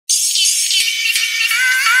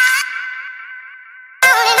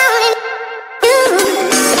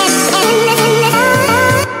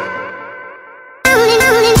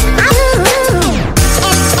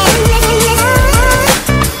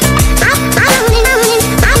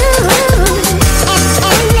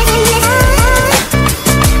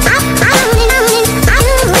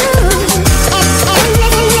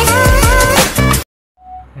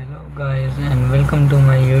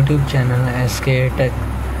channel SK Tech.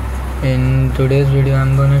 In today's video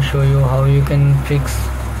I'm gonna show you how you can fix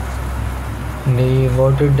the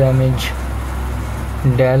water damage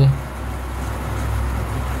Dell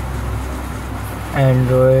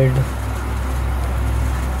Android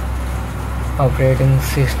operating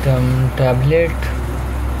system tablet.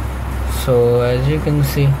 So as you can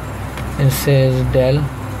see, it says Dell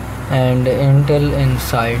and Intel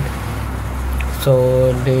inside.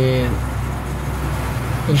 So the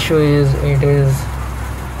issue is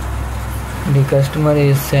the customer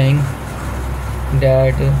is saying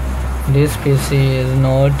that this PC is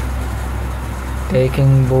not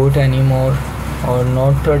taking boot anymore or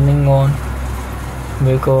not turning on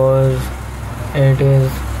because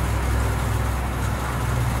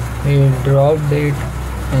we dropped it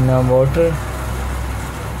in a water.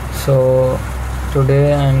 So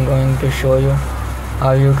today I'm going to show you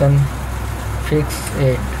how you can fix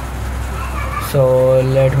it. So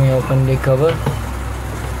let me open the cover.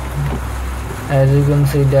 As you can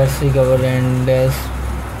see, that's the cover, and this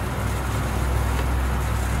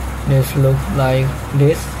looks like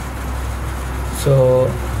this. So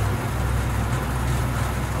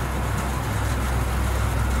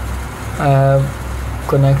I have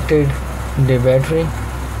connected the battery,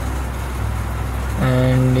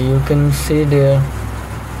 and you can see there.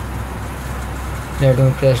 Let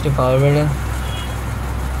me press the power button.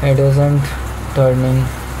 It isn't turning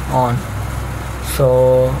on,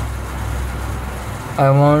 so I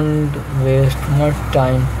won't waste much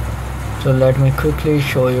time. So let me quickly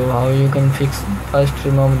show you how you can fix. First,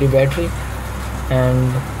 remove the battery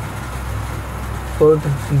and put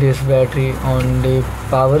this battery on the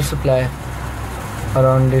power supply or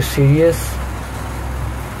on the series.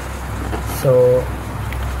 So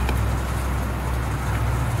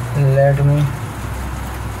let me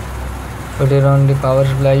put it on the power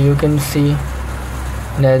supply. You can see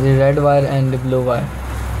there's the red wire and the blue wire.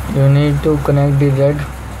 You need to connect the red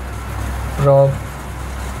probe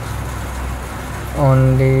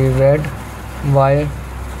on the red wire,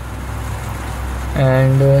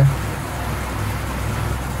 and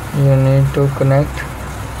you need to connect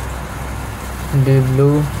the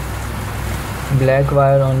black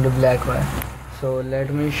wire on the black wire. So let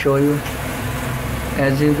me show you.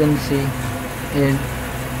 As you can see, it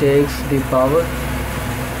takes the power.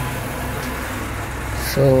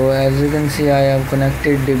 So as you can see, I have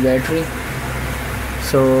connected the battery.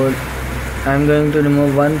 So I'm going to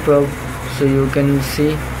remove one probe, so you can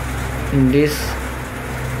see this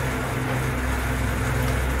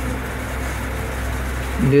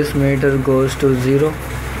meter goes to 0.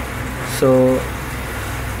 So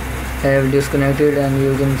I have disconnected, and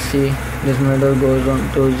you can see this meter goes on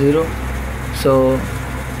to 0. So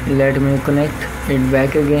let me connect it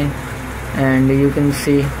back again, and you can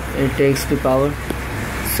see it takes the power.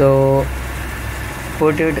 So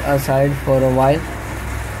put it aside for a while.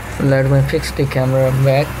 Let me fix the camera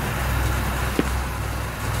back.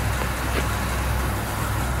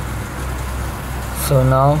 So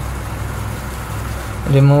now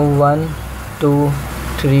remove 1, 2,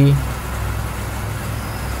 3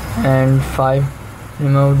 and 5.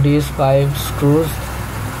 Remove these 5 screws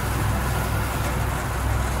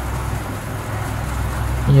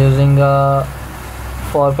using a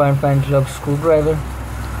 4.5 club screwdriver.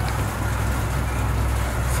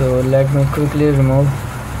 So let me quickly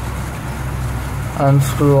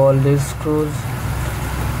unscrew all these screws.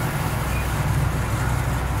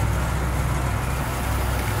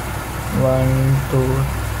 One, two,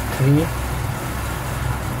 three,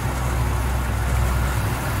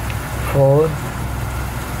 4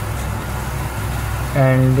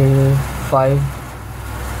 and the 5.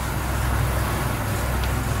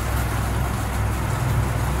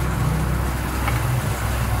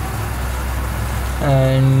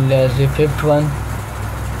 And there's the 5th one.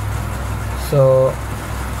 So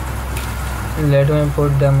let me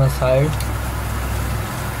put them aside.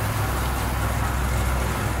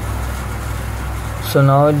 So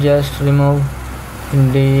now just remove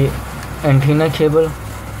the antenna cable,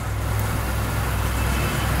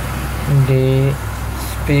 the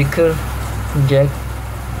speaker jack,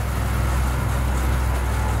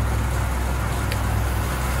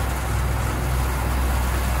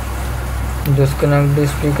 disconnect the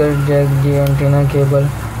speaker jack, the antenna cable,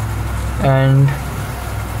 and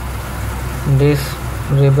this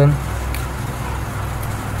ribbon.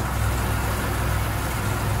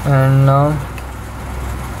 And now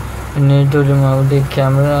you need to remove the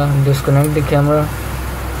camera, disconnect the camera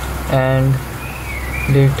and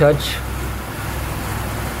detach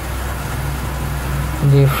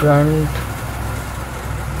the front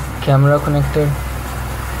camera connector,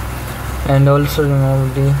 and also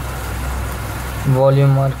remove the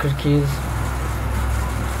volume marker keys.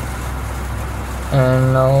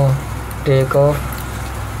 And now take off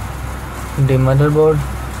the motherboard,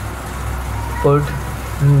 put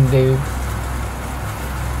the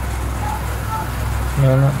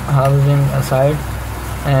housing aside,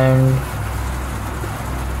 and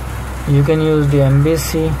you can use the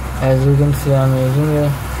MBC. As you can see, I'm using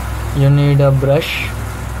it. You need a brush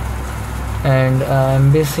and a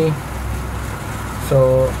MBC.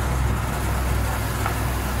 So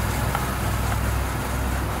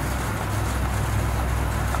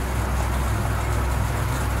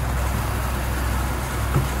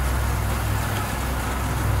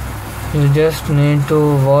you just need to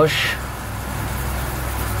wash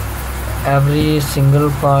every single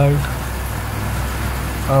part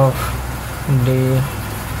of the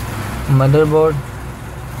motherboard.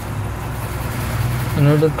 You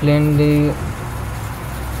need to clean the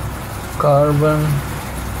carbon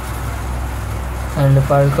and the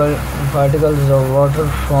particles of water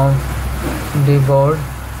from the board.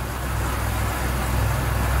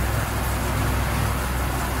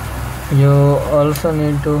 You also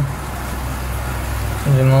need to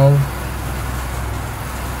remove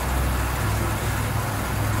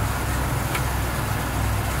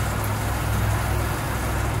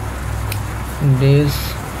this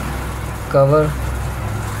cover.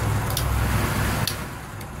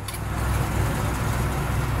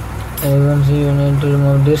 You can see you need to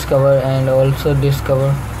remove this cover and also this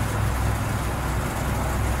cover.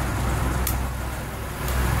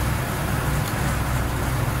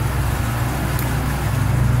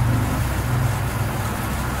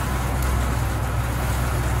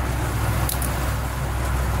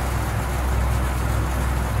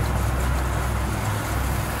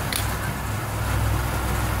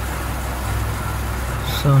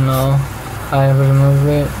 So now I have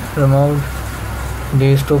removed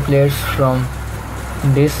these two plates from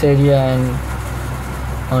this area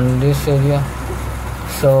and on this area.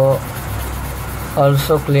 So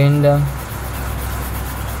also clean them,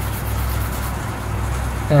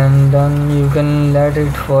 and then you can let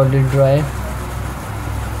it for the dry,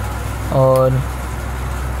 or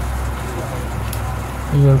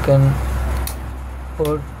you can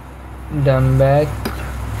put them back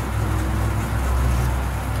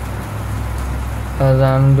as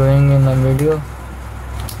I am doing in a video.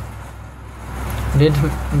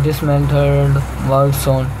 This method works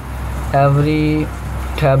on every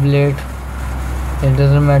tablet. It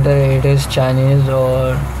doesn't matter if it is Chinese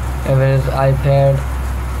or if it is iPad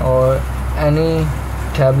or any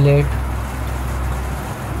tablet.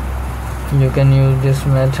 You can use this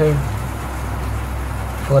method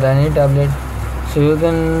for any tablet. So you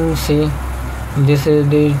can see this is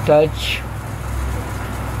the touch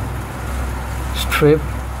strip,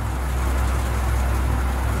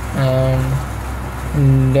 and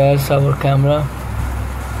that's our camera.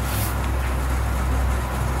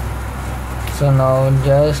 So now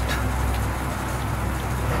just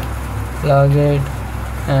plug it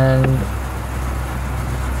and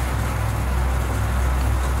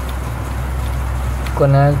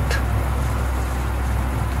connect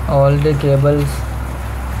all the cables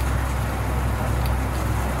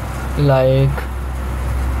like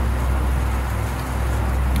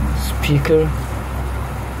speaker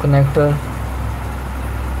connector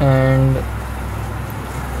and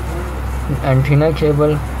antenna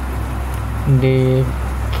cable, the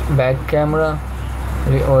back camera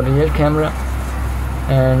or rear camera,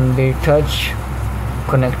 and the touch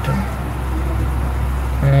connector.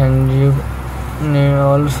 And you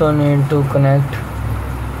also need to connect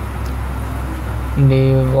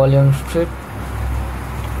the volume strip.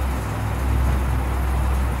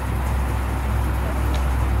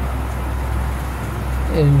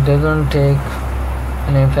 It doesn't take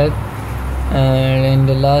an effect. And in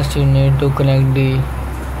the last you need to connect the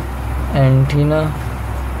antenna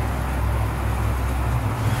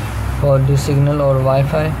for the signal or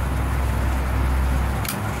Wi-Fi.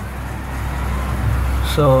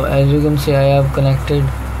 So as you can see, I have connected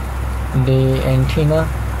the antenna.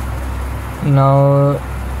 Now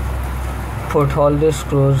put all the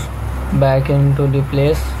screws back into the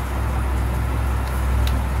place.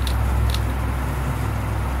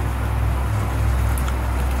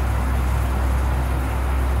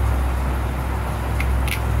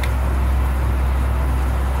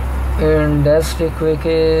 And that's the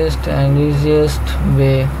quickest and easiest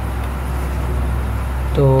way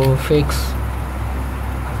to fix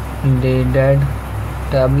the dead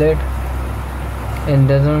tablet. It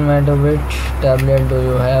doesn't matter which tablet do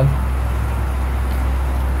you have,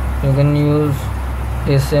 you can use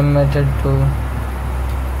the same method to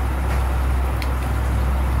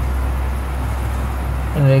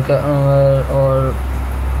recover or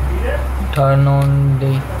turn on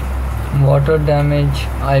the water damage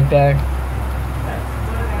iPad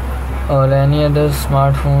or any other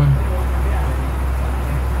smartphone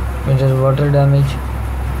which is water damage.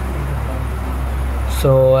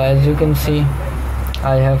 So as you can see,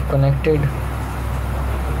 I have connected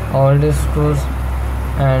all these screws,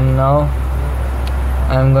 and now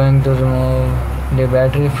I am going to remove the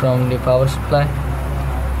battery from the power supply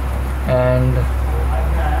and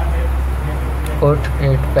put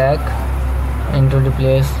it back into the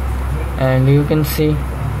place, and you can see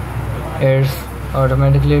it's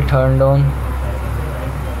automatically turned on.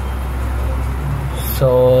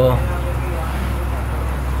 So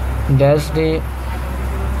that's the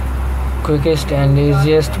quickest and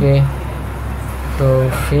easiest way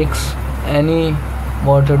to fix any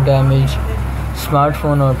water damage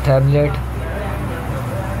smartphone or tablet.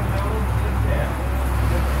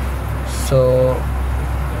 So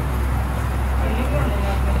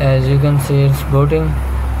as you can see, it's booting,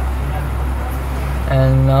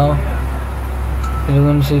 and now you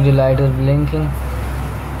can see the light is blinking.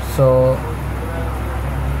 So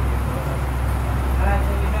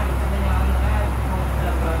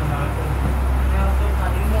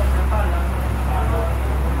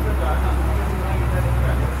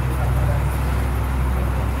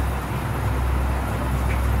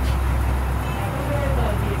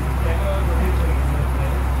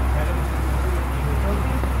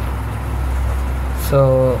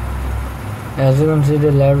as you can see,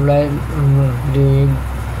 the LED light, the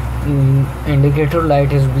indicator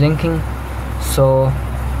light is blinking. So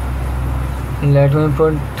let me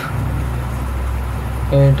put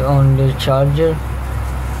it on the charger,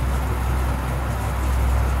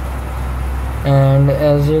 and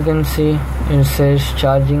as you can see, it says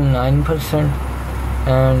charging 9%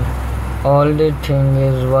 and all the thing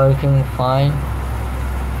is working fine.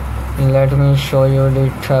 Let me show you the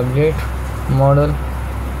tablet model.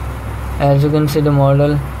 As you can see, the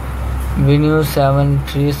model Venue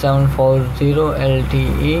 73740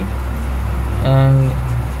 LTE, and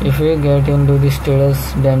if you get into the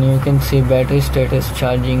status, then you can see battery status,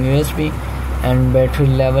 charging USB, and battery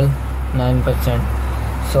level 9%.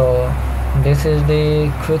 So this is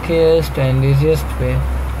the quickest and easiest way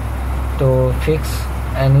to fix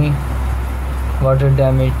any water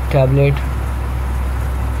damaged tablet.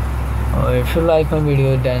 If you like my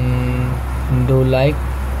video, then do like,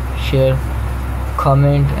 share,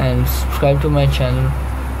 comment, and subscribe to my channel.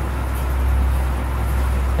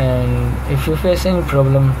 And if you face any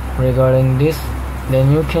problem regarding this,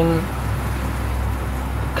 then you can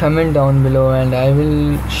comment down below, and I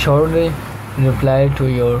will shortly reply to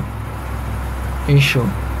your issue.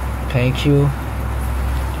 Thank you.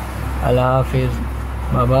 Allah Hafiz.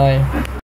 Bye bye.